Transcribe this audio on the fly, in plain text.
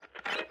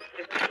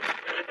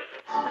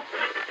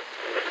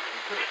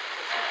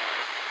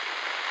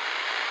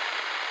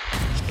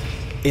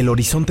El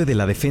horizonte de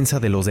la defensa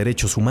de los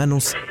derechos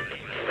humanos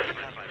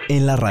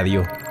en la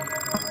radio.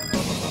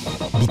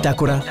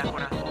 Bitácora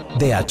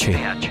DH.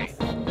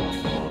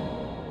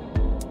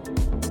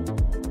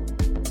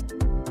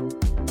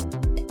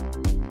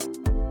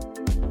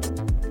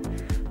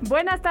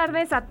 Buenas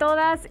tardes a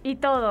todas y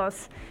todos.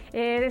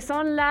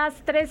 Son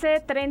las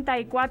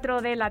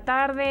 13:34 de la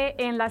tarde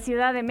en la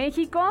Ciudad de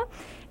México.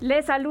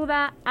 Les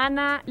saluda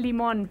Ana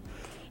Limón.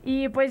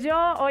 Y pues yo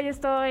hoy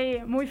estoy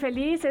muy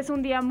feliz, es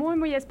un día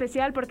muy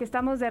especial porque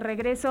estamos de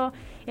regreso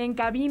en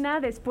cabina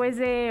después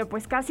de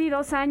pues casi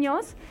 2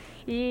 años.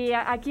 Y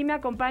aquí me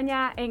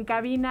acompaña en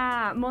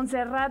cabina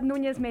Montserrat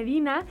Núñez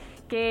Medina,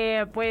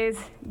 que pues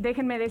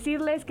déjenme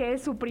decirles que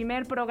es su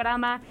primer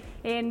programa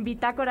en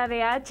Bitácora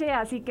DH,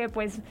 así que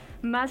pues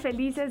más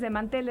felices, de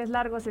manteles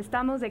largos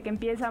estamos de que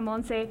empieza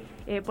Monse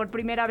por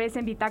primera vez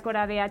en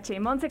Bitácora DH.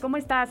 Monse, ¿cómo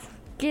estás?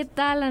 ¿Qué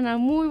tal, Ana?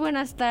 Muy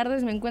buenas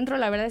tardes, me encuentro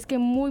la verdad es que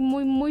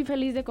muy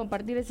feliz de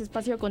compartir este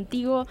espacio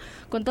contigo,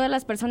 con todas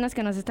las personas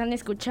que nos están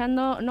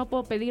escuchando, no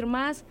puedo pedir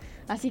más,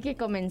 así que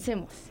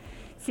comencemos.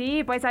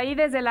 Sí, pues ahí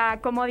desde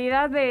la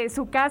comodidad de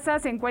su casa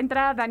se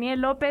encuentra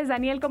Daniel López.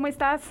 Daniel, ¿cómo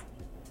estás?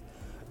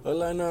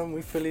 Hola Ana,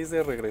 muy feliz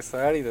de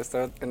regresar y de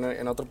estar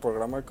en otro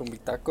programa con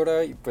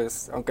Bitácora y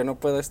pues aunque no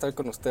pueda estar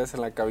con ustedes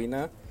en la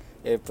cabina,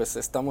 pues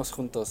estamos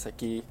juntos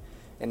aquí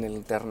en el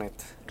internet.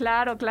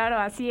 Claro,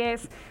 así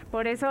es.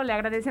 Por eso le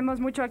agradecemos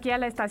mucho aquí a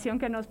la estación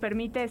que nos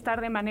permite estar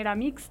de manera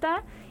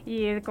mixta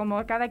y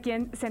como cada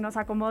quien se nos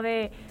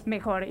acomode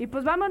mejor. Y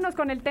pues vámonos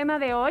con el tema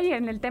de hoy,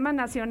 en el tema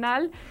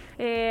nacional.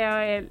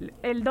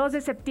 El 2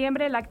 de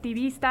septiembre, el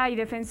activista y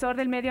defensor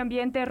del medio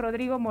ambiente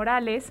Rodrigo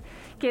Morales,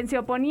 quien se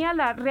oponía a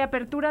la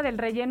reapertura del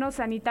relleno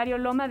sanitario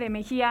Loma de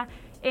Mejía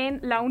en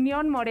La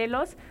Unión,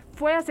 Morelos,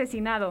 fue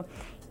asesinado.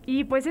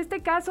 Y pues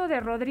este caso de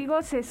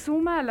Rodrigo se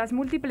suma a las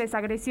múltiples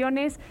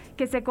agresiones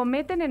que se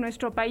cometen en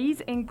nuestro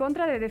país en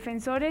contra de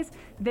defensores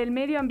del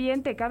medio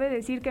ambiente. Cabe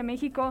decir que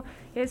México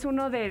es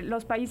uno de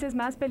los países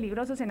más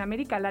peligrosos en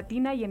América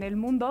Latina y en el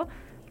mundo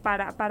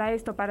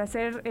para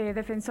ser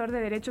defensor de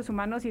derechos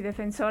humanos y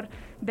defensor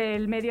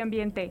del medio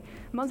ambiente.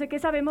 Monse, ¿qué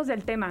sabemos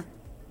del tema?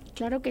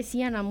 Claro que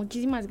sí, Ana,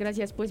 muchísimas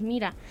gracias. Pues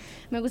mira,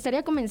 me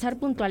gustaría comenzar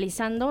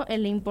puntualizando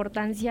en la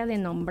importancia de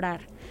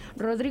nombrar.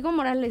 Rodrigo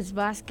Morales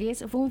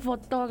Vázquez fue un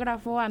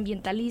fotógrafo,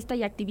 ambientalista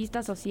y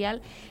activista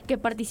social que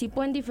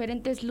participó en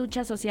diferentes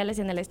luchas sociales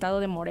en el estado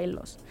de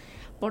Morelos.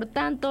 Por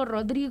tanto,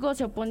 Rodrigo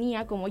se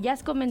oponía, como ya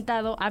has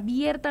comentado,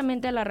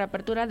 abiertamente a la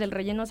reapertura del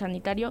relleno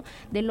sanitario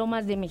de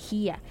Lomas de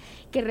Mejía,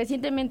 que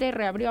recientemente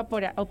reabrió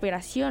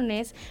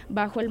operaciones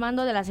bajo el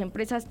mando de las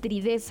empresas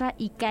Tridesa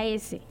y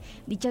KS.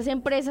 Dichas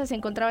empresas se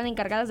encontraban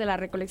encargadas de la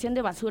recolección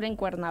de basura en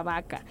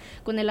Cuernavaca,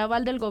 con el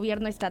aval del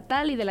gobierno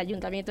estatal y del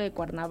ayuntamiento de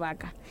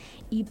Cuernavaca.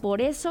 Y por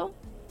eso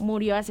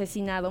murió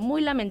asesinado,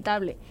 muy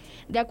lamentable.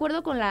 De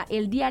acuerdo con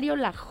el diario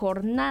La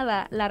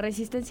Jornada, la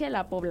resistencia de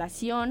la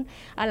población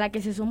a la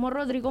que se sumó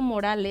Rodrigo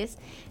Morales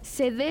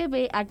se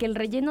debe a que el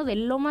relleno de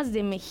Lomas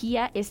de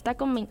Mejía está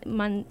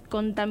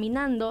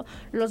contaminando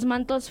los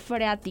mantos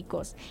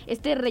freáticos.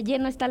 Este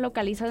relleno está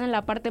localizado en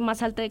la parte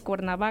más alta de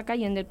Cuernavaca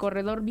y en el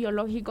corredor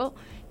biológico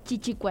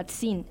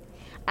Chichicuatzin.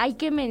 Hay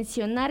que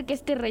mencionar que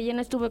este relleno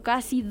estuvo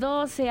casi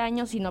 12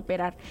 años sin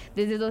operar,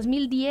 desde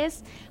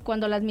 2010,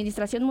 cuando la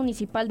administración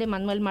municipal de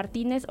Manuel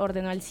Martínez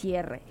ordenó el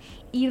cierre,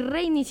 y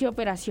reinició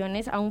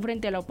operaciones aún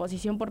frente a la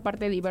oposición por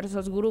parte de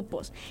diversos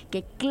grupos,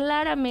 que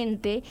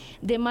claramente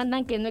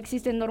demandan que no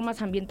existen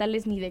normas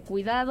ambientales ni de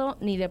cuidado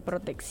ni de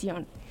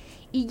protección.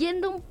 Y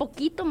yendo un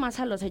poquito más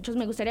a los hechos,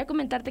 me gustaría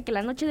comentarte que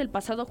la noche del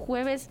pasado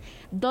jueves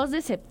 2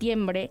 de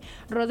septiembre,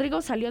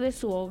 Rodrigo salió de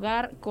su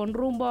hogar con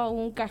rumbo a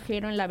un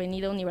cajero en la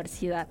avenida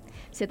Universidad.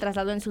 Se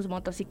trasladó en su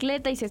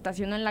motocicleta y se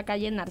estacionó en la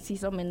calle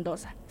Narciso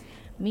Mendoza.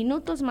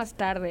 Minutos más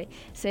tarde,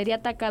 sería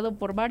atacado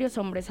por varios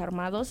hombres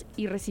armados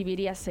y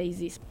recibiría 6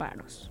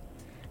 disparos.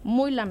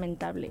 Muy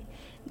lamentable.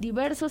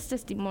 Diversos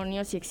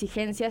testimonios y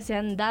exigencias se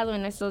han dado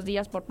en estos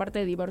días por parte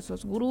de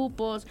diversos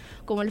grupos,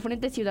 como el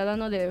Frente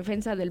Ciudadano de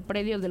Defensa del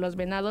Predio de los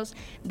Venados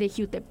de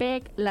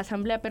Jiutepec, la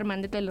Asamblea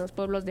Permanente de los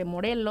Pueblos de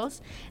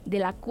Morelos, de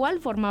la cual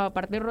formaba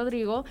parte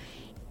Rodrigo,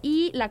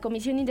 y la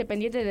Comisión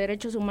Independiente de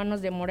Derechos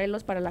Humanos de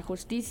Morelos para la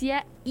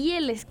Justicia y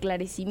el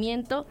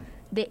esclarecimiento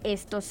de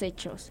estos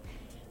hechos.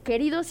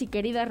 Queridos y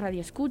queridas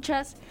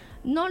radioescuchas,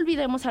 no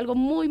olvidemos algo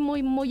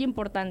muy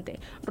importante.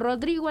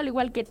 Rodrigo, al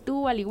igual que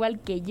tú, al igual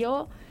que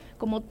yo,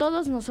 como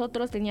todos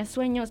nosotros, tenía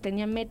sueños,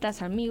 tenía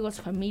metas,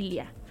 amigos,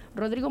 familia.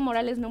 Rodrigo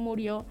Morales no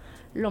murió,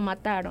 lo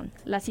mataron.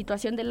 La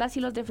situación de las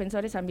y los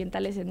defensores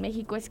ambientales en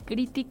México es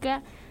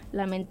crítica,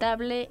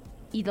 lamentable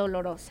y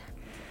dolorosa.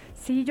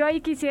 Sí, yo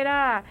ahí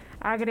quisiera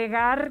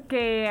agregar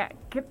que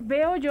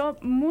veo yo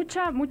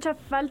mucha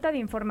falta de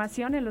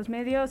información en los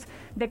medios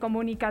de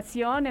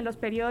comunicación, en los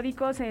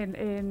periódicos,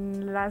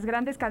 en las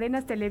grandes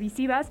cadenas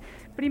televisivas.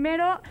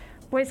 Primero,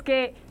 pues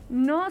que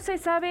no se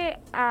sabe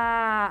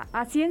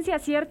a ciencia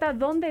cierta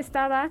dónde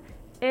estaba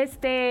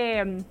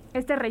este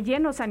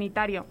relleno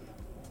sanitario.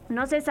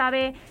 No se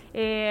sabe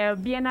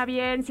bien a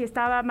bien si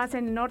estaba más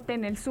en el norte,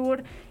 en el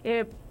sur.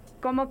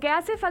 Como que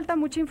hace falta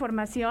mucha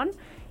información.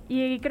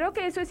 Y creo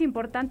que eso es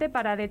importante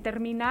para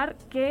determinar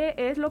qué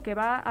es lo que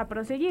va a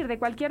proseguir. De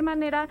cualquier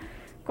manera,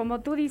 como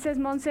tú dices,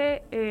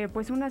 Monse,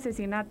 pues un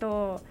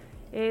asesinato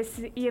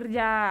es ir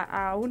ya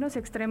a unos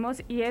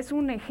extremos y es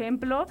un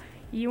ejemplo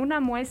y una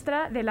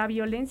muestra de la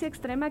violencia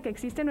extrema que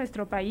existe en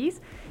nuestro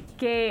país,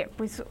 que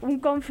pues un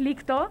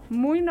conflicto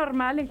muy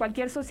normal en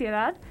cualquier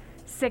sociedad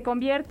se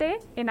convierte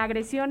en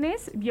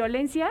agresiones,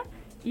 violencia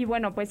y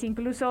bueno, pues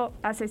incluso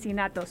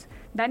asesinatos.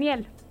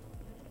 Daniel.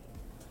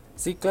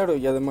 Sí, claro,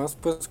 y además,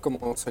 pues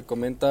como se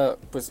comenta,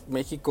 pues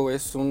México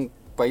es un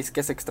país que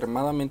es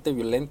extremadamente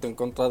violento en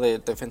contra de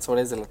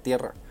defensores de la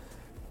tierra.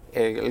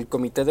 El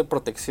Comité de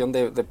Protección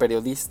de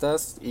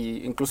Periodistas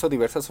e incluso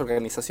diversas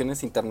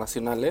organizaciones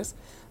internacionales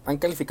han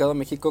calificado a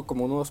México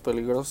como uno de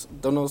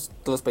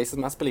los países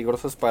más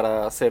peligrosos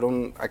para ser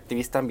un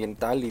activista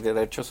ambiental y de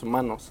derechos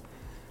humanos.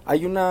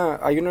 Hay una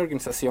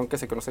organización que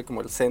se conoce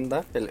como el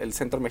CENDA, el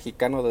Centro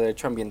Mexicano de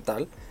Derecho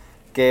Ambiental,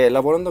 que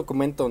elaboró un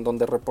documento en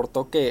donde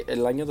reportó que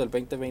el año del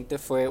 2020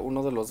 fue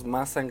uno de los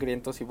más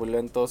sangrientos y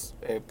violentos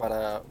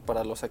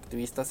para los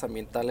activistas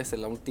ambientales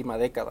en la última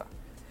década.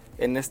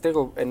 En este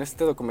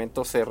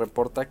documento se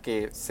reporta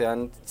que se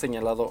han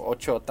señalado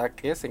 8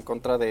 ataques en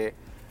contra de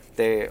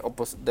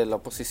la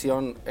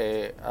oposición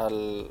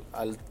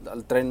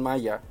al Tren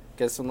Maya,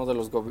 que es uno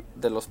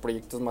de los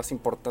proyectos más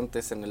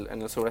importantes en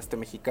el sureste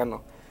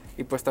mexicano.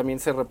 Y pues también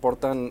se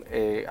reportan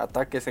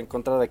ataques en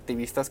contra de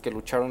activistas que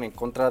lucharon en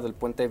contra del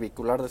puente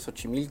vehicular de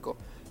Xochimilco,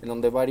 en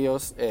donde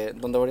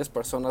varias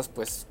personas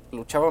pues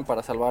luchaban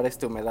para salvar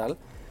este humedal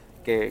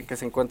que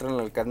se encuentra en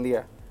la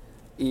alcaldía.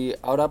 Y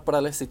ahora,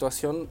 para la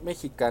situación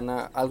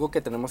mexicana, algo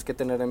que tenemos que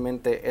tener en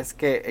mente es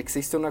que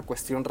existe una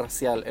cuestión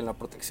racial en la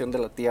protección de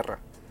la tierra.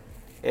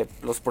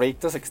 Los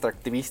proyectos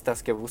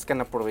extractivistas que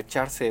buscan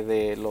aprovecharse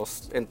de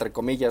los, entre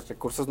comillas,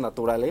 recursos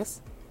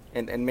naturales,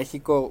 en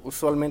México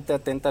usualmente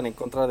atentan en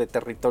contra de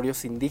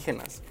territorios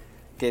indígenas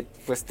que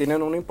pues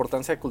tienen una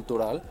importancia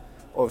cultural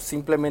o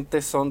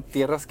simplemente son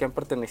tierras que han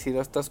pertenecido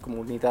a estas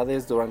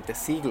comunidades durante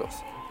siglos.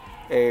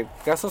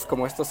 Casos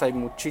como estos hay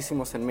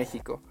muchísimos en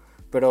México,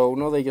 pero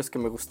uno de ellos que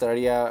me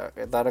gustaría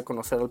dar a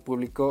conocer al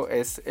público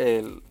es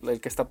el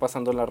que está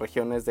pasando en las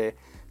regiones de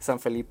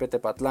San Felipe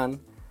Tepatlán,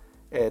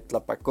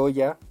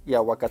 Tlapacoya y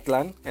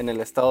Ahuacatlán en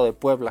el estado de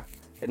Puebla,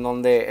 en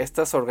donde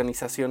estas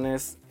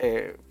organizaciones,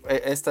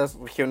 estas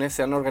regiones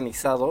se han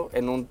organizado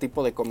en un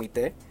tipo de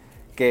comité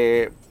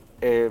que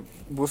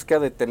busca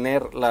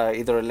detener la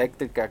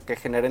hidroeléctrica que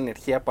genera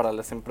energía para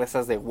las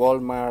empresas de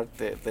Walmart,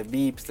 de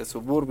Vips, de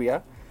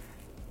Suburbia.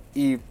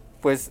 Y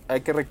pues hay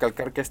que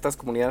recalcar que estas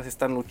comunidades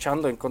están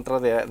luchando en contra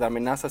de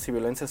amenazas y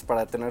violencias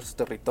para detener su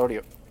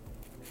territorio.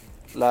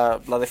 La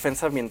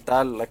defensa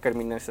ambiental, la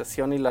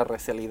criminalización y la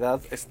racialidad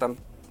están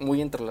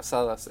muy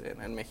entrelazadas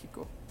en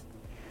México.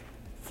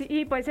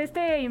 Sí, pues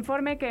este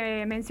informe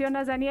que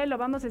mencionas, Daniel, lo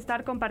vamos a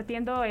estar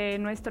compartiendo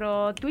en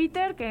nuestro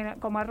Twitter,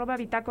 como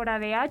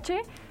 @bitácoradh,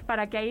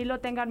 para que ahí lo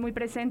tengan muy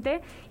presente.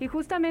 Y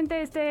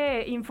justamente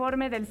este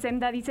informe del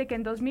CEMDA dice que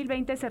en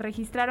 2020 se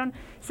registraron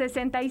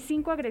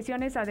 65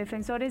 agresiones a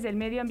defensores del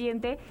medio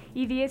ambiente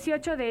y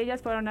 18 de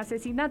ellas fueron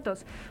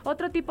asesinatos.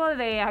 Otro tipo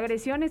de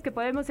agresiones que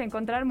podemos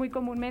encontrar muy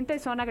comúnmente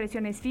son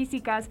agresiones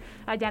físicas,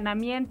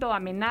 allanamiento,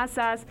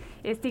 amenazas,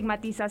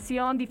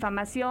 estigmatización,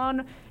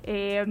 difamación,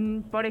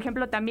 por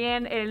ejemplo,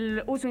 también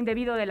el uso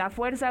indebido de la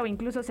fuerza o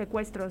incluso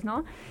secuestros,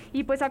 ¿no?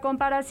 Y pues a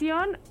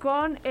comparación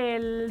con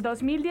el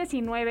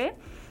 2019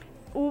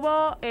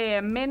 hubo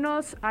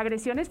menos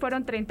agresiones,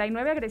 fueron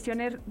 39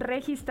 agresiones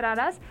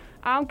registradas,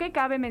 aunque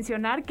cabe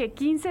mencionar que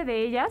 15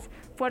 de ellas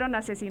fueron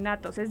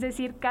asesinatos, es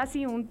decir,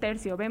 casi un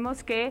tercio.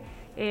 Vemos que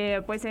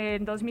pues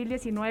en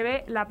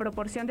 2019 la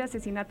proporción de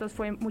asesinatos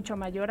fue mucho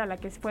mayor a la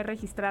que fue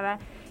registrada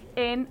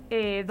en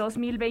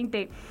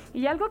 2020.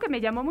 Y algo que me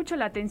llamó mucho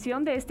la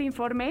atención de este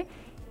informe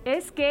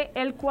es que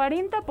el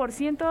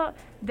 40%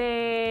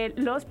 de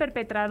los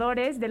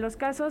perpetradores de los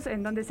casos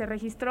en donde se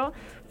registró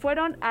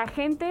fueron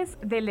agentes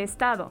del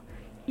Estado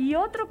y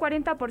otro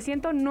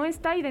 40% no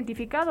está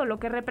identificado, lo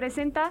que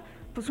representa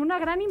pues una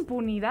gran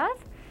impunidad.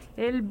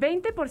 El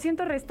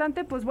 20%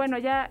 restante, pues bueno,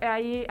 ya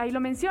ahí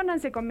lo mencionan,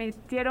 se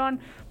cometieron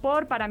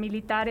por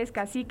paramilitares,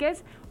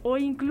 caciques o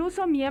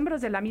incluso miembros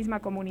de la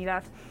misma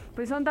comunidad.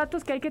 Pues son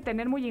datos que hay que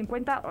tener muy en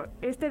cuenta.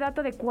 Este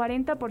dato de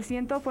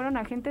 40% fueron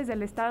agentes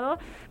del Estado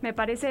me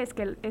parece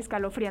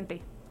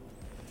escalofriante.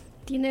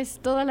 Tienes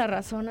toda la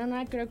razón,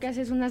 Ana. Creo que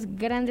haces unas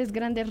grandes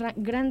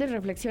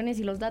reflexiones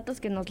y los datos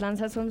que nos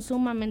lanzas son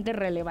sumamente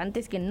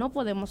relevantes que no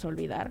podemos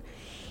olvidar.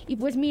 Y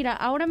pues mira,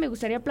 ahora me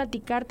gustaría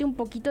platicarte un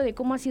poquito de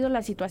cómo ha sido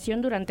la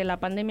situación durante la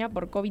pandemia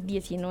por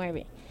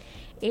COVID-19.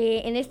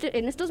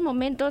 En estos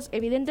momentos,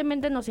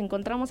 evidentemente, nos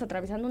encontramos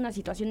atravesando una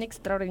situación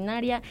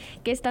extraordinaria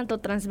que es tanto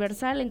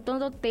transversal en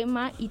todo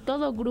tema y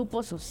todo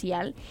grupo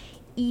social.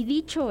 Y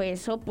dicho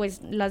eso,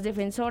 pues las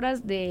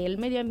defensoras del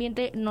medio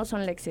ambiente no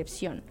son la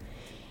excepción.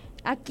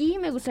 Aquí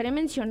me gustaría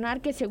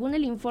mencionar que según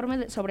el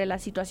informe sobre la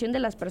situación de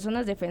las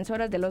personas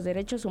defensoras de los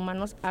derechos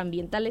humanos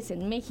ambientales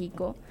en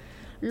México,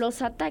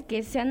 los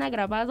ataques se han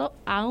agravado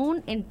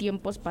aún en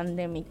tiempos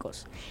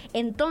pandémicos.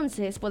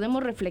 Entonces,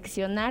 podemos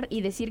reflexionar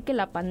y decir que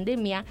la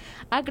pandemia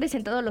ha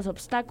acrecentado los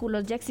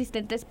obstáculos ya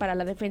existentes para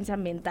la defensa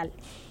ambiental.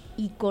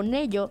 Y con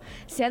ello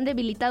se han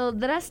debilitado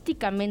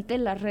drásticamente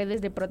las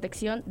redes de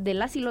protección de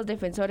las y los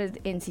defensores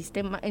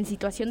en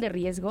situación de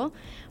riesgo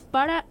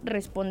para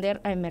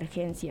responder a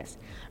emergencias.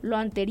 Lo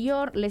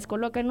anterior les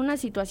coloca en una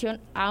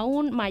situación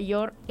aún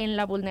mayor en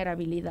la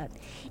vulnerabilidad.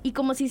 Y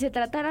como si se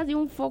tratara de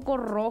un foco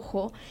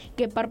rojo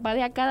que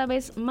parpadea cada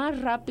vez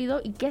más rápido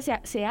y que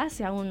se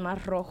hace aún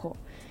más rojo.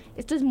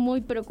 Esto es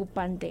muy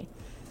preocupante.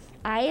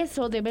 A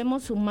eso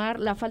debemos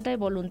sumar la falta de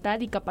voluntad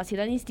y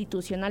capacidad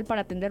institucional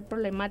para atender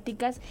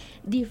problemáticas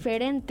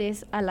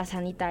diferentes a la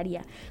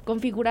sanitaria,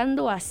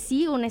 configurando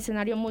así un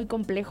escenario muy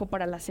complejo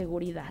para la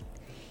seguridad.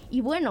 Y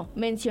bueno,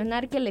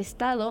 mencionar que el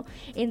Estado,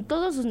 en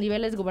todos sus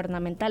niveles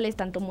gubernamentales,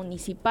 tanto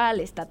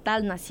municipal,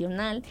 estatal,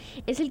 nacional,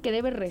 es el que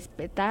debe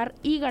respetar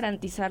y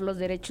garantizar los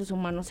derechos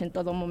humanos en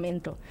todo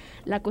momento.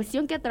 La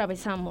cuestión que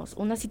atravesamos,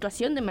 una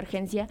situación de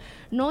emergencia,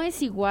 no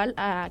es igual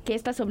a que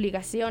estas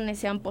obligaciones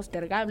sean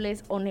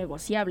postergables o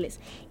negociables,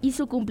 y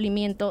su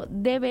cumplimiento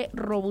debe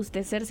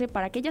robustecerse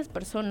para aquellas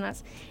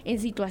personas en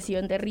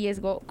situación de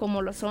riesgo,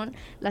 como lo son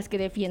las que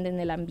defienden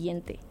el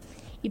ambiente.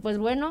 Y pues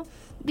bueno,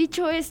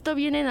 dicho esto,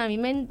 vienen a mi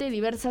mente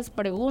diversas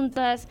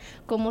preguntas,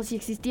 como si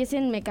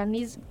existiesen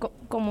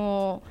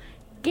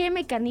qué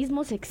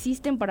mecanismos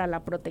existen para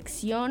la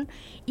protección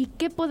y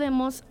qué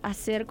podemos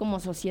hacer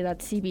como sociedad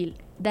civil.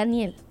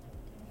 Daniel.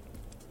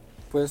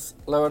 Pues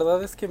la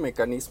verdad es que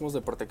mecanismos de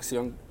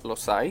protección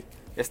los hay.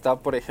 Está,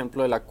 por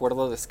ejemplo, el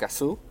Acuerdo de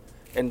Escazú,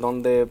 en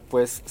donde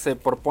pues se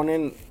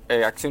proponen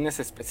acciones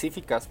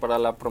específicas para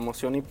la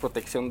promoción y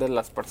protección de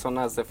las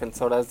personas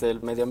defensoras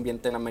del medio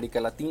ambiente en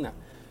América Latina,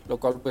 lo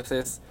cual pues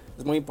es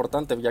muy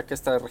importante, ya que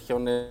esta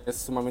región es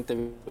sumamente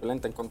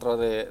violenta en contra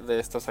de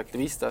estos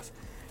activistas.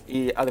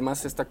 Y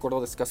además este Acuerdo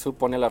de Escazú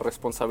pone la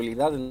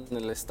responsabilidad en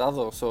el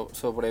Estado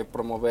sobre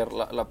promover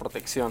la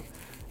protección.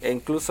 E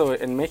incluso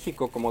en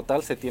México como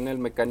tal se tiene el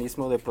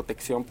mecanismo de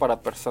protección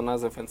para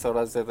personas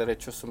defensoras de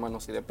derechos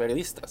humanos y de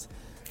periodistas.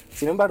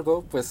 Sin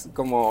embargo, pues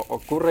como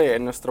ocurre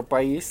en nuestro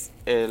país,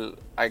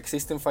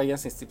 existen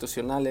fallas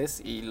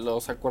institucionales y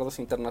los acuerdos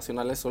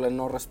internacionales suelen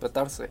no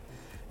respetarse.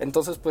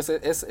 Entonces pues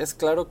es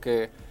claro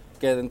que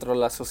dentro de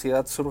la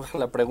sociedad surge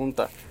la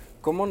pregunta,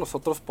 ¿cómo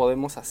nosotros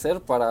podemos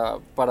hacer para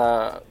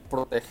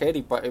proteger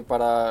y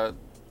para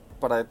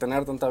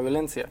detener tanta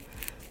violencia?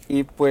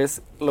 Y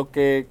pues lo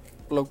que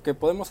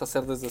podemos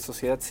hacer desde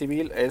sociedad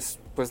civil es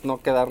pues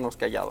no quedarnos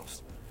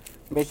callados.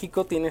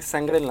 México tiene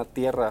sangre en la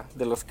tierra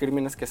de los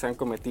crímenes que se han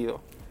cometido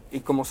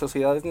y como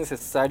sociedad es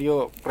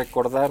necesario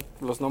recordar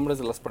los nombres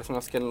de las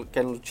personas que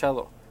han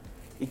luchado.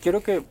 Y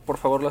quiero que por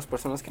favor las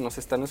personas que nos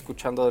están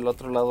escuchando del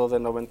otro lado de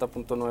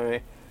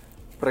 90.9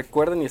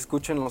 recuerden y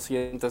escuchen los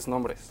siguientes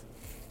nombres: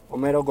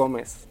 Homero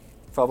Gómez,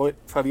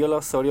 Fabiola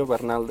Osorio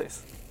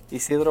Bernaldez,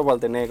 Isidro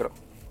Valdenegro,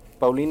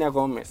 Paulina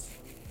Gómez,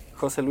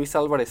 José Luis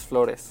Álvarez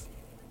Flores,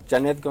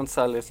 Janet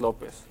González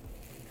López,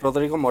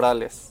 Rodrigo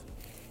Morales,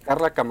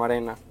 Carla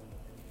Camarena,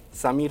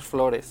 Samir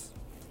Flores,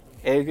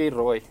 Egui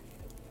Roy,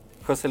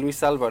 José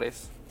Luis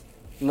Álvarez,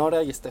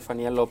 Nora y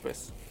Estefanía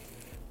López.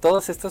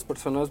 Todas estas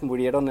personas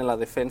murieron en la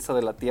defensa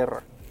de la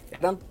tierra.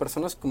 Eran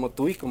personas como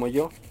tú y como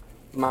yo,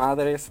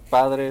 madres,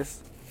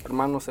 padres,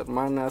 hermanos,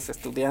 hermanas,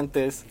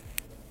 estudiantes.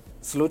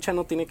 Su lucha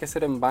no tiene que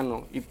ser en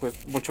vano y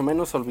pues mucho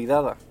menos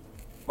olvidada,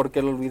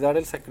 porque el olvidar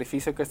el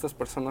sacrificio que estas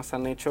personas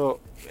han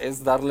hecho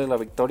es darle la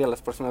victoria a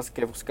las personas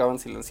que buscaban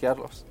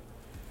silenciarlos.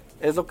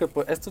 Esto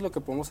es lo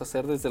que podemos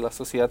hacer desde la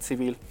sociedad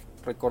civil,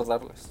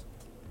 recordarles.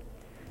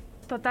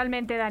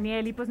 Totalmente,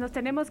 Daniel. Y pues nos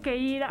tenemos que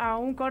ir a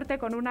un corte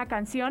con una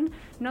canción.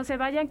 No se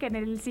vayan, que en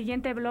el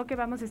siguiente bloque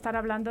vamos a estar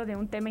hablando de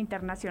un tema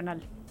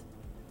internacional.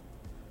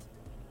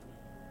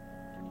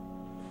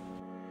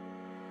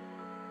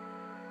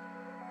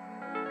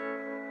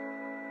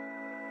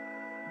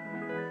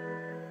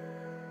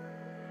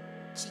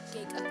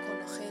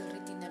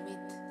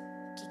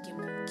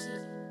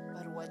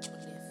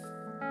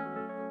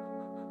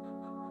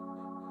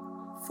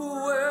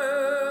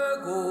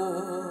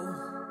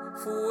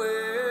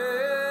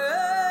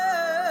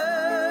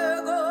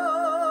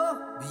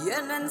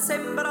 Vienen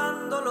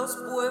sembrando los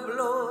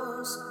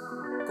pueblos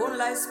con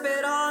la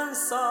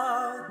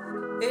esperanza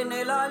en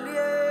el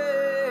aliento.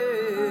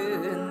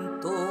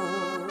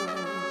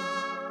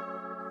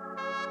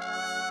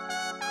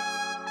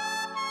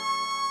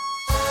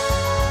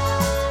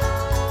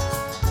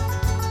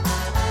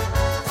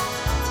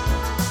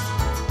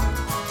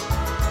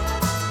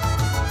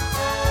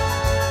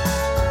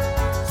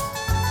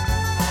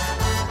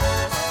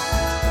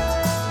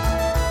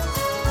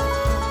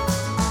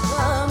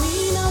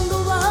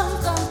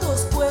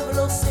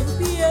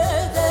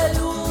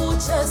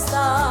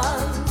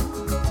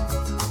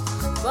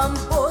 Van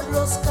por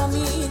los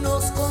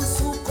caminos con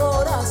su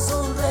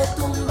corazón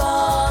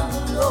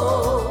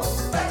retumbando.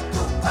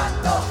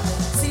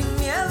 Sin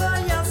miedo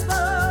ellas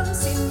van,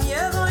 sin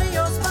miedo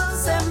ellos van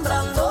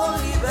sembrando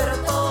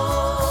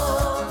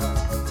libertad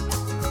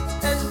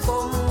en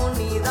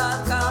comunidad.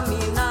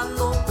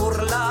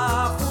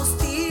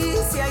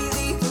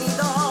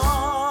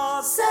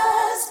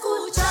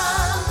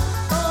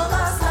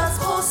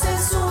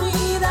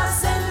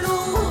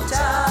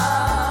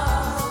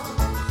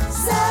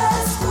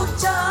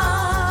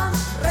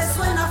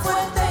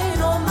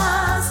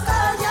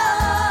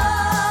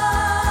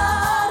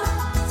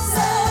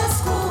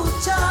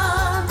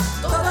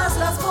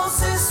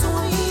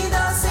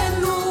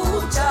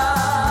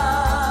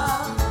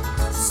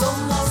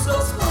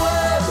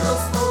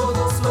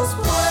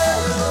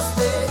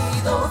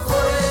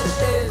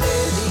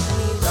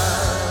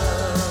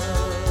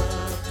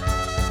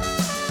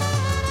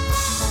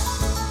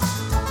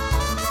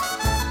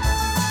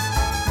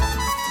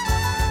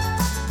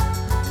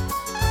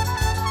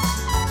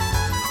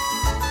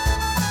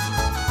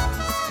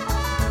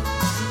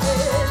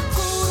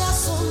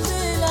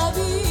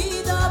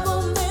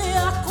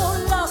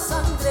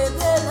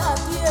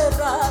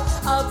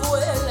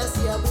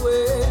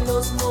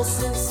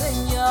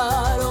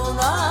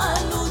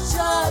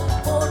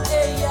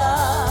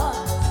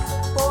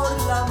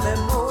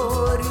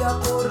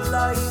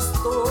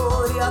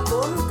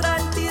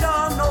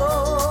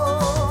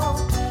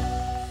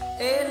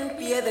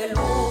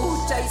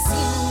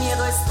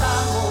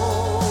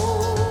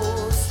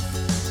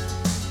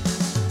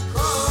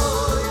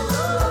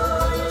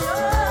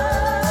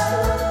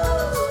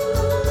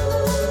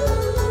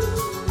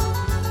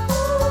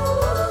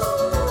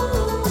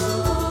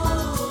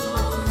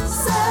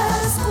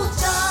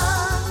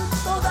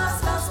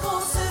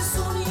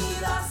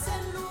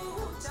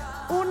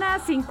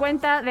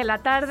 1:50 de la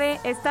tarde.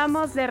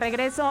 Estamos de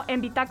regreso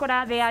en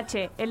Bitácora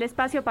DH, el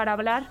espacio para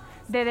hablar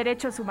de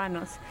derechos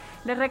humanos.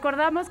 Les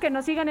recordamos que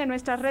nos sigan en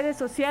nuestras redes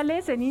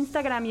sociales, en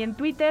Instagram y en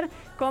Twitter,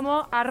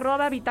 como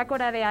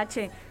 @Bitácora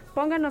DH.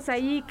 Pónganos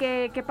ahí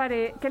qué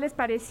les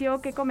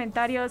pareció, qué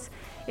comentarios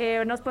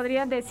nos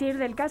podrían decir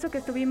del caso que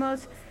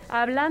estuvimos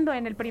hablando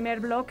en el primer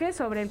bloque,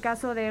 sobre el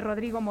caso de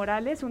Rodrigo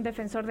Morales, un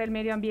defensor del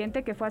medio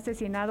ambiente que fue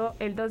asesinado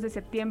el 2 de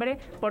septiembre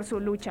por su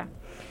lucha.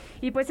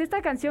 Y pues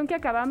esta canción que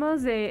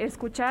acabamos de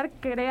escuchar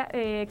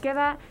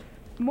queda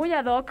muy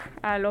ad hoc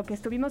a lo que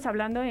estuvimos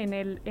hablando en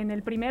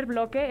el primer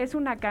bloque. Es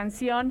una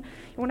canción,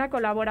 una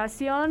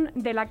colaboración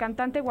de la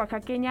cantante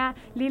oaxaqueña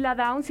Lila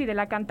Downs y de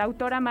la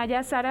cantautora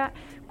maya Sara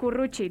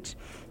Curruchich.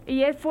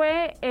 Y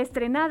fue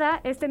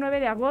estrenada este 9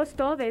 de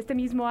agosto de este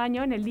mismo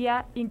año en el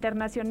Día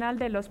Internacional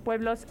de los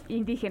Pueblos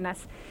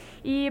Indígenas.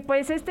 Y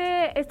pues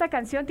esta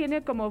canción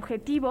tiene como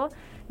objetivo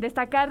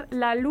destacar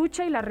la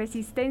lucha y la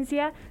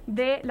resistencia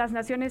de las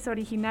naciones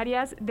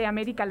originarias de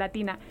América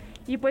Latina.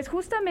 Y pues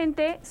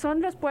justamente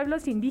son los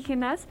pueblos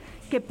indígenas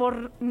que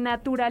por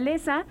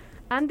naturaleza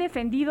han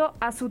defendido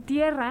a su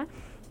tierra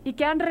y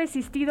que han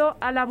resistido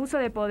al abuso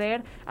de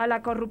poder, a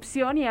la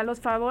corrupción y a los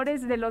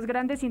favores de los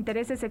grandes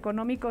intereses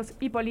económicos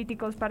y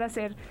políticos para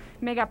hacer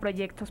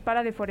megaproyectos,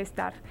 para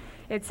deforestar,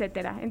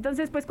 etcétera.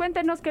 Entonces, pues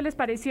cuéntenos qué les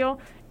pareció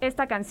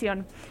esta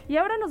canción. Y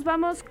ahora nos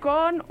vamos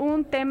con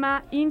un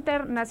tema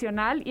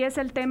internacional, y es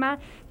el tema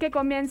que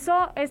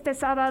comenzó este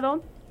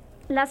sábado,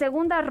 la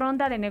segunda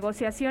ronda de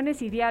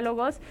negociaciones y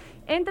diálogos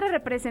entre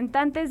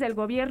representantes del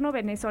gobierno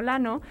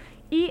venezolano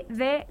y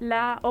de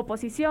la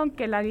oposición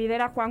que la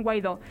lidera Juan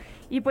Guaidó.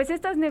 Y pues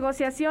estas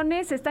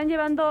negociaciones se están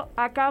llevando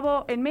a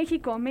cabo en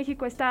México.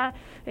 México está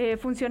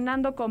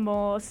funcionando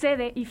como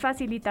sede y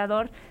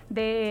facilitador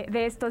de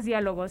estos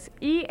diálogos.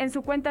 Y en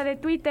su cuenta de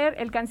Twitter,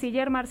 el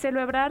canciller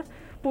Marcelo Ebrard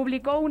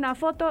publicó una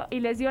foto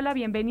y les dio la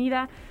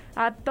bienvenida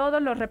a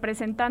todos los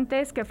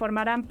representantes que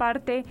formarán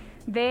parte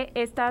de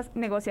estas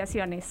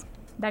negociaciones.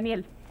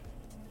 Daniel.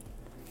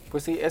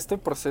 Pues sí, este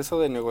proceso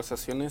de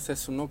negociaciones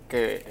es uno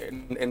que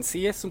en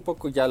sí es un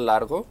poco ya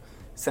largo.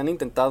 Se han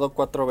intentado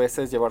 4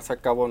 veces llevarse a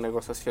cabo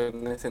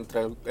negociaciones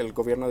entre el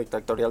gobierno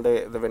dictatorial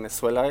de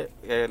Venezuela,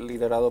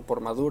 liderado por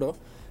Maduro,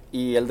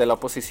 y el de la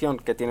oposición,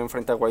 que tiene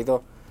enfrente a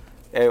Guaidó.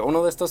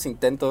 Uno de estos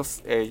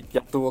intentos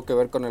ya tuvo que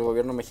ver con el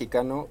gobierno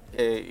mexicano,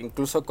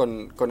 incluso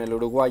con el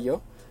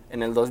uruguayo,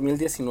 en el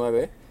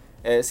 2019.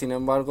 Sin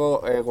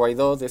embargo,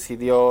 Guaidó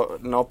decidió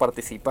no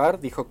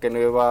participar, dijo que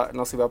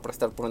no se iba a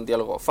prestar por un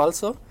diálogo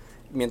falso,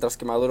 mientras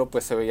que Maduro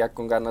pues se veía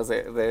con ganas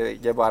de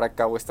llevar a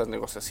cabo estas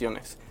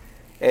negociaciones.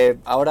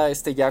 Ahora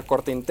este ya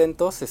cuarto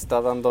intento se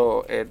está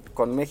dando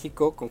con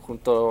México,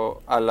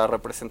 conjunto a la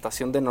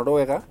representación de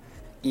Noruega,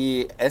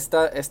 y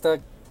esta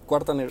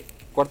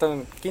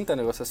quinta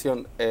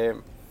negociación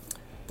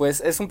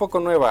pues es un poco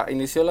nueva.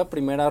 Inició la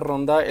primera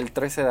ronda el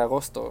 13 de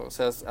agosto, o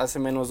sea, hace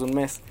menos de un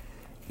mes.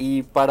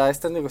 Y para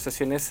estas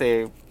negociaciones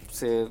se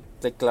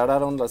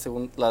declararon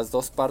las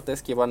dos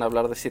partes que iban a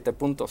hablar de 7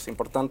 puntos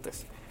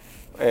importantes.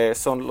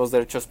 Son los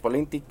derechos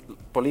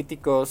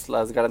políticos,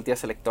 las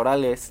garantías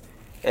electorales,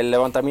 el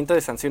levantamiento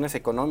de sanciones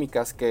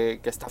económicas que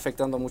está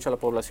afectando mucho a la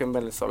población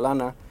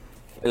venezolana,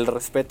 el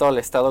respeto al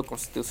Estado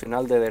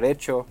constitucional de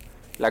derecho,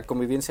 la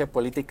convivencia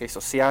política y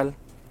social,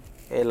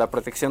 la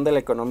protección de la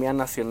economía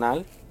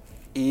nacional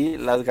y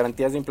las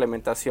garantías de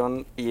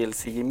implementación y el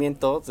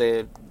seguimiento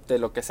de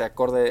lo que se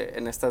acorde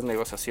en estas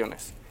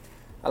negociaciones.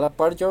 A la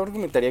par, yo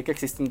argumentaría que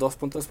existen 2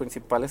 puntos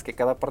principales que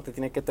cada parte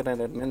tiene que tener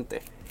en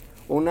mente.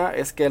 Una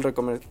es que el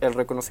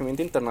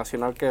reconocimiento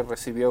internacional que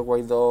recibió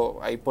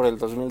Guaidó ahí por el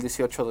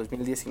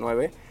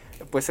 2018-2019,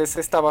 pues es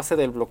esta base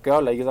del bloqueo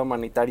a la ayuda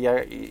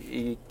humanitaria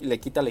y le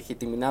quita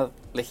legitimidad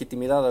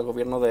al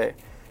gobierno de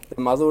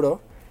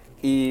Maduro.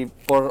 Y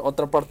por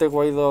otra parte,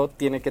 Guaidó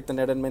tiene que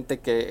tener en mente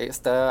que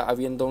está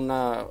habiendo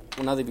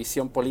una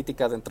división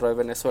política dentro de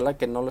Venezuela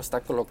que no lo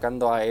está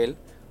colocando a él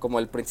como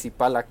el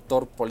principal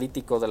actor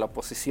político de la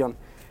oposición.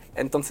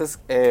 Entonces,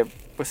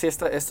 pues sí,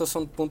 estos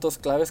son puntos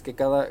claves que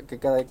cada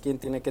quien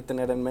tiene que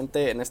tener en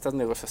mente en estas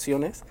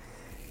negociaciones.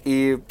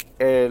 Y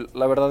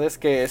la verdad es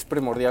que es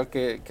primordial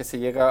que se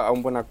llegue a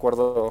un buen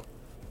acuerdo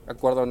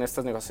en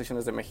estas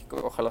negociaciones de México.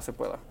 Ojalá se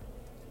pueda.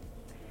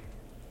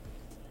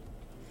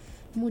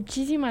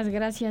 Muchísimas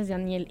gracias,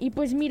 Daniel. Y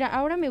pues mira,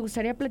 ahora me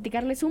gustaría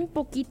platicarles un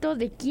poquito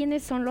de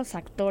quiénes son los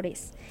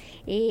actores.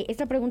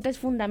 Esta pregunta es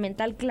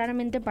fundamental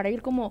claramente para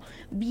ir como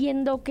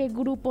viendo qué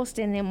grupos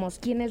tenemos,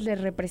 quiénes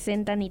les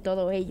representan y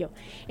todo ello.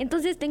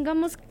 Entonces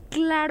tengamos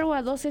claro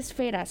a 2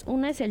 esferas,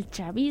 una es el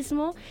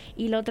chavismo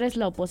y la otra es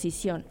la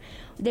oposición.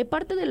 De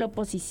parte de la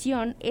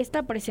oposición,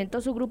 esta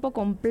presentó su grupo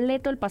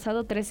completo el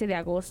pasado 13 de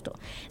agosto,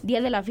 día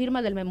de la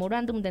firma del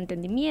memorándum de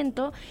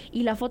entendimiento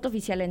y la foto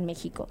oficial en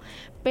México.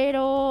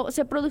 Pero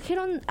se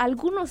produjeron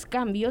algunos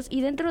cambios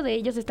y dentro de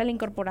ellos está la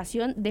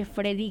incorporación de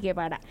Freddy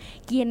Guevara,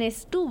 quien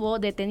estuvo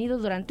detenido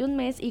durante un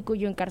mes y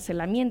cuyo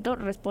encarcelamiento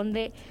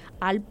responde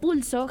al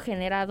pulso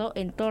generado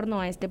en torno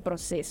a este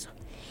proceso.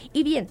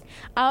 Y bien,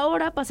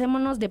 ahora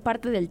pasémonos de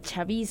parte del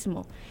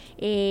chavismo.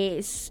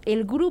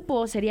 El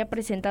grupo sería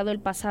presentado el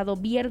pasado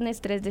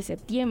viernes 3 de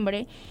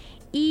septiembre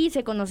y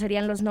se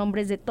conocerían los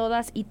nombres de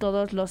todas y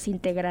todos los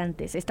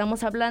integrantes.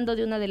 Estamos hablando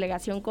de una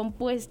delegación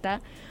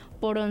compuesta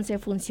por 11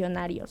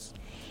 funcionarios.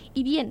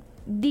 Y bien,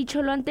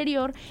 dicho lo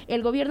anterior,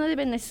 el gobierno de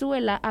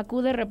Venezuela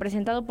acude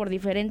representado por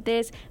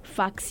diferentes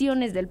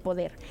facciones del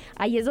poder.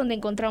 Ahí es donde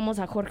encontramos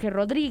a Jorge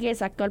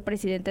Rodríguez, actual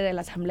presidente de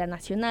la Asamblea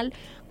Nacional,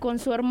 con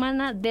su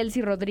hermana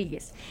Delcy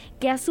Rodríguez,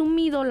 que ha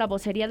asumido la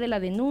vocería de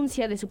la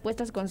denuncia de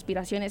supuestas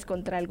conspiraciones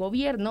contra el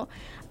gobierno,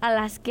 a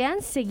las que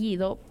han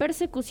seguido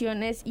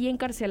persecuciones y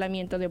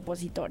encarcelamiento de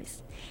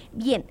opositores.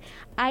 Bien,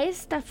 a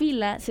esta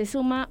fila se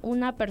suma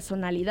una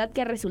personalidad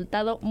que ha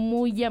resultado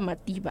muy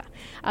llamativa.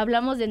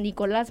 Hablamos de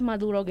Nicolás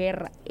Maduro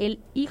Guerra, el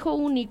hijo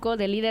único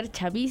del líder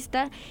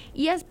chavista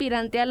y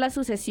aspirante a la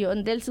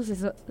sucesión del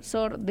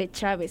sucesor de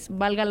Chávez,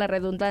 valga la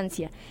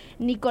redundancia.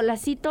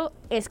 Nicolásito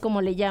es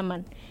como le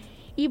llaman.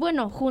 Y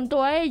bueno,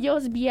 junto a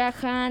ellos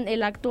viajan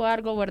el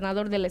actual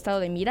gobernador del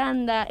estado de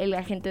Miranda, el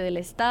agente del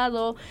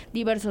estado,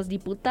 diversos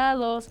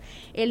diputados,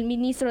 el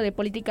ministro de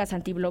Políticas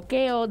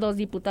Antibloqueo, 2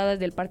 diputadas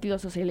del Partido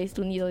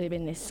Socialista Unido de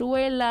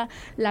Venezuela,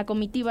 la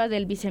comitiva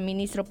del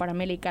viceministro para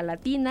América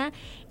Latina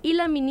y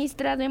la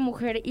ministra de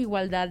Mujer e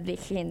Igualdad de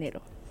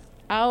Género.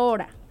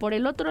 Ahora, por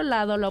el otro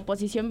lado, la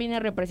oposición viene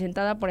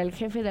representada por el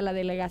jefe de la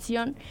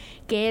delegación,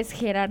 que es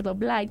Gerardo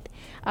Blight,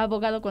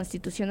 abogado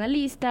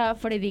constitucionalista,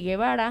 Freddy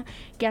Guevara,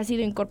 que ha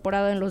sido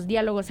incorporado en los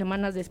diálogos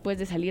semanas después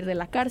de salir de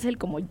la cárcel,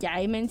 como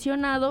ya he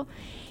mencionado,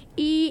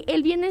 y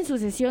él viene en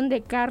sucesión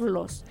de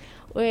Carlos,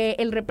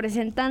 el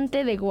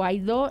representante de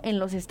Guaidó en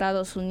los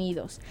Estados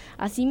Unidos.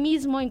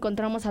 Asimismo,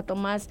 encontramos a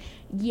Tomás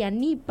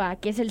Guianipa,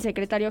 que es el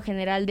secretario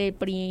general de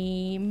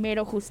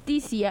Primero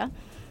Justicia.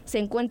 Se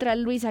encuentra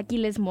Luis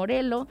Aquiles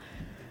Morelo,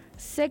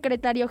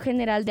 secretario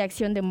general de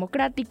Acción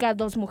Democrática,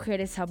 2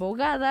 mujeres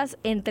abogadas,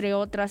 entre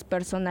otras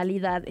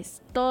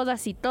personalidades.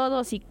 Todas y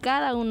todos y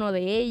cada uno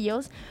de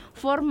ellos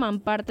forman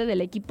parte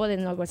del equipo de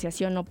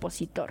negociación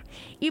opositor.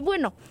 Y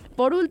bueno,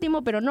 por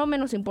último, pero no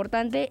menos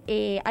importante,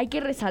 hay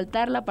que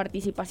resaltar la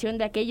participación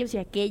de aquellos y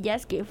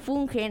aquellas que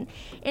fungen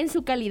en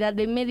su calidad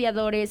de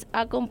mediadores,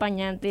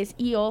 acompañantes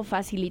y o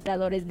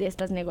facilitadores de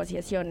estas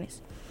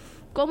negociaciones.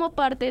 Como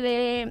parte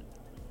de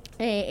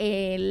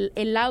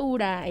el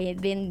aura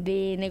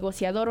de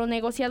negociador o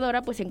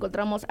negociadora, pues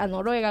encontramos a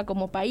Noruega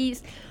como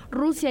país,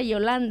 Rusia y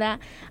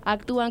Holanda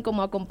actúan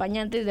como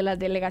acompañantes de las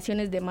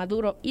delegaciones de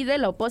Maduro y de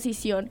la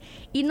oposición,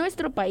 y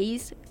nuestro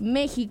país,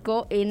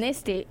 México, en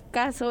este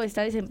caso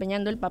está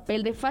desempeñando el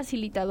papel de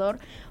facilitador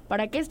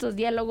para que estos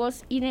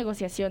diálogos y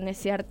negociaciones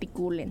se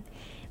articulen.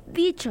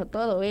 Dicho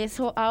todo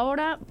eso,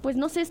 ahora pues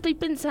no sé, estoy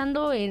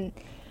pensando en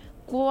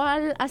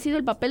cuál ha sido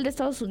el papel de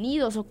Estados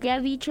Unidos o qué ha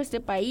dicho este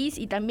país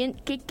y también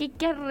qué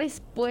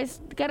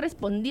ha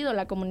respondido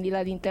la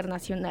comunidad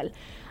internacional.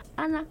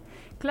 Ana.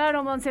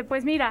 Claro, Monse,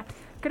 pues mira,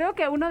 creo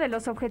que uno de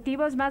los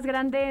objetivos más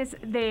grandes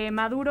de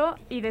Maduro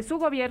y de su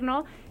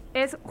gobierno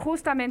es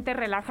justamente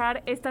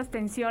relajar estas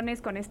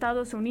tensiones con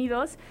Estados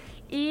Unidos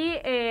y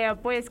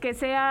pues que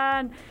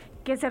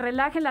se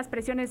relajen las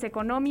presiones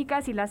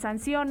económicas y las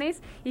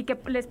sanciones y que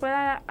les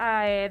pueda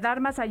dar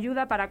más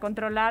ayuda para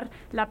controlar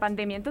la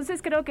pandemia.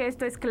 Entonces creo que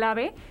esto es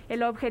clave,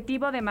 el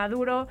objetivo de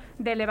Maduro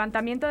de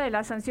levantamiento de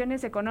las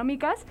sanciones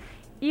económicas,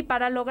 y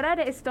para lograr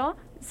esto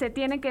se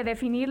tienen que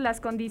definir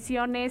las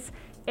condiciones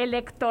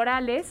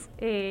electorales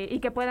y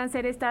que puedan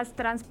ser estas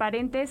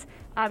transparentes,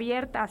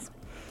 abiertas.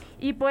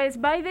 Y pues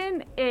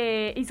Biden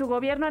y su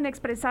gobierno han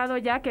expresado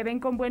ya que ven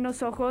con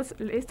buenos ojos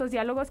estos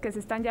diálogos que se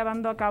están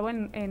llevando a cabo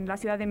en la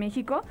Ciudad de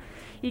México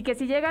y que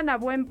si llegan a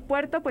buen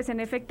puerto, pues en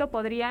efecto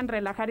podrían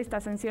relajar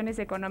estas sanciones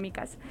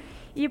económicas.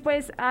 Y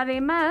pues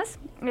además,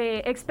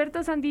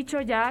 expertos han dicho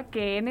ya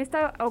que en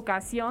esta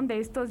ocasión de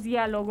estos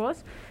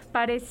diálogos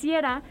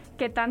pareciera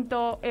que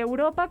tanto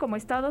Europa como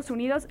Estados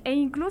Unidos e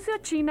incluso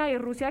China y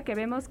Rusia, que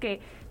vemos que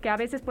a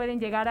veces pueden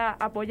llegar a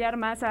apoyar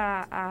más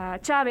a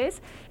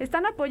Chávez,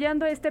 están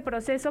apoyando este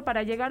proceso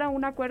para llegar a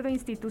un acuerdo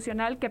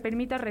institucional que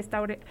permita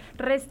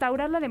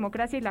restaurar la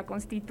democracia y la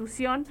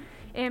Constitución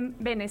en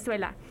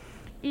Venezuela.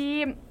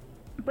 Y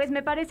pues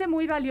me parece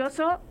muy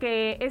valioso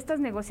que estas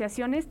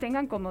negociaciones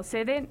tengan como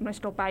sede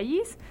nuestro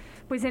país,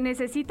 pues se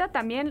necesita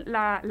también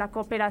la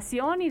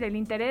cooperación y del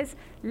interés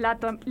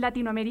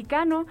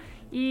latinoamericano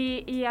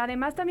y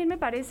además también me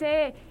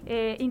parece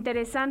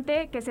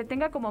interesante que se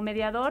tenga como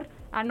mediador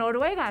a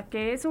Noruega,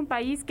 que es un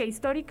país que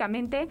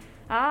históricamente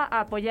ha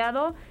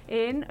apoyado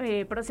en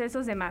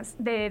procesos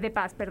de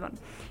paz.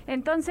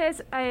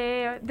 Entonces,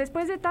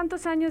 después de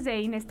tantos años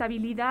de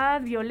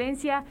inestabilidad,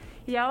 violencia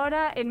y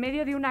ahora en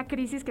medio de una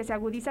crisis que se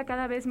agudiza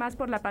cada vez más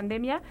por la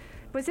pandemia,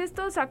 pues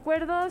estos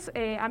acuerdos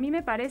a mí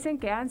me parecen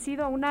que han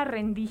sido una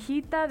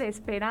rendijita de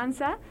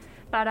esperanza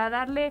para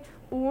darle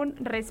un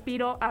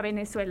respiro a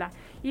Venezuela.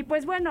 Y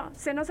pues bueno,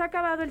 se nos ha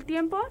acabado el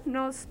tiempo,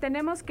 nos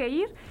tenemos que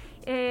ir.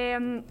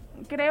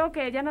 Creo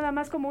que ya nada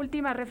más como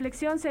última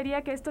reflexión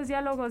sería que estos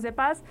diálogos de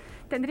paz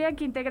tendrían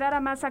que integrar a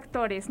más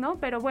actores, ¿no?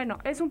 Pero bueno,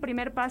 es un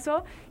primer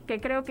paso que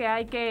creo que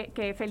hay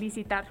que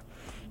felicitar.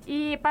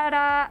 Y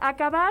para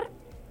acabar,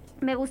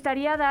 me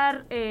gustaría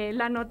dar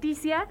la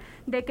noticia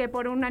de que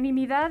por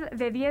unanimidad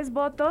de 10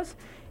 votos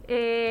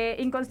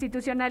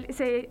inconstitucional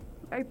se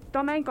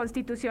toma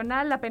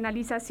inconstitucional la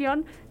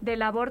penalización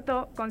del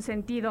aborto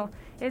consentido.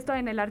 Esto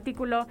en el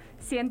artículo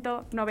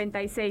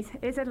 196.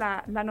 Esa es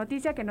la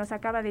noticia que nos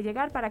acaba de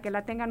llegar para que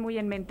la tengan muy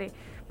en mente.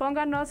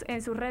 Pónganos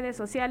en sus redes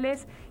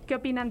sociales qué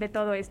opinan de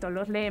todo esto.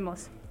 Los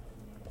leemos.